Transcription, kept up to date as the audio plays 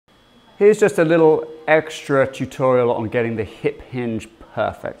Here's just a little extra tutorial on getting the hip hinge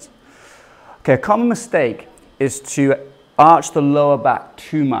perfect. Okay, a common mistake is to arch the lower back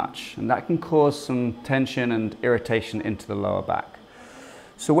too much, and that can cause some tension and irritation into the lower back.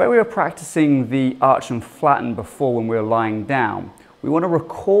 So where we were practicing the arch and flatten before when we were lying down, we want to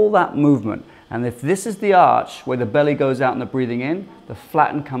recall that movement. And if this is the arch where the belly goes out and the breathing in, the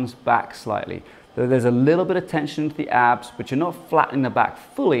flatten comes back slightly. So there's a little bit of tension into the abs, but you're not flattening the back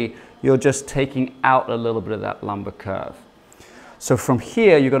fully, you're just taking out a little bit of that lumbar curve. So from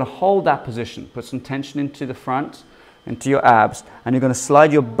here, you're going to hold that position, put some tension into the front, into your abs, and you're going to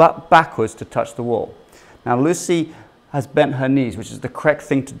slide your butt backwards to touch the wall. Now Lucy has bent her knees, which is the correct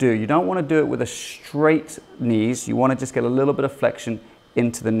thing to do. You don't want to do it with a straight knees. You want to just get a little bit of flexion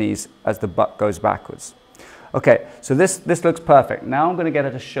into the knees as the butt goes backwards. Okay, so this looks perfect. Now I'm going to get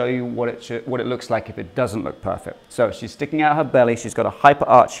her to show you what it looks like if it doesn't look perfect. So she's sticking out her belly. She's got a hyper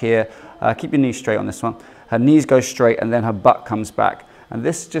arch here. Keep your knees straight on this one. Her knees go straight and then her butt comes back. And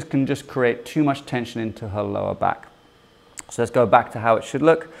this can create too much tension into her lower back. So let's go back to how it should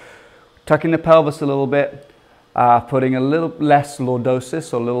look. Tucking the pelvis a little bit. Putting a little less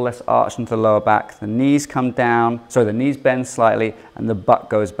lordosis or a little less arch into the lower back. The knees come down, so the knees bend slightly and the butt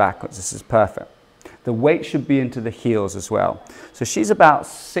goes backwards. This is perfect. The weight should be into the heels as well. So she's about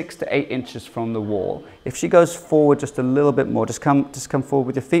 6 to 8 inches from the wall. If she goes forward just a little bit more, just come forward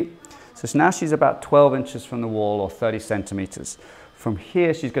with your feet. So now she's about 12 inches from the wall or 30 centimeters. From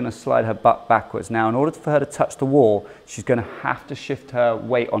here, she's going to slide her butt backwards. Now, in order for her to touch the wall, she's going to have to shift her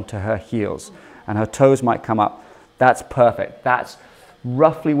weight onto her heels. And her toes might come up. That's perfect. That's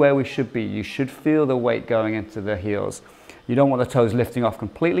roughly where we should be. You should feel the weight going into the heels. You don't want the toes lifting off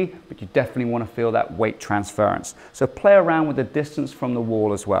completely, but you definitely want to feel that weight transference. So play around with the distance from the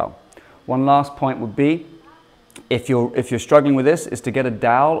wall as well. One last point would be, if you're struggling with this, is to get a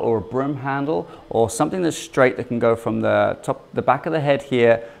dowel or a broom handle or something that's straight that can go from the back of the head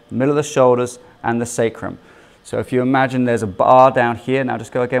here, the middle of the shoulders, and the sacrum. So if you imagine there's a bar down here, now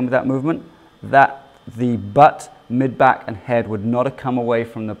just go again with that movement, that the butt, mid-back, and head would not have come away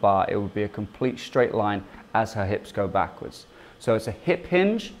from the bar. It would be a complete straight line as her hips go backwards. So it's a hip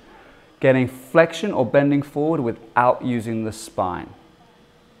hinge, getting flexion or bending forward without using the spine.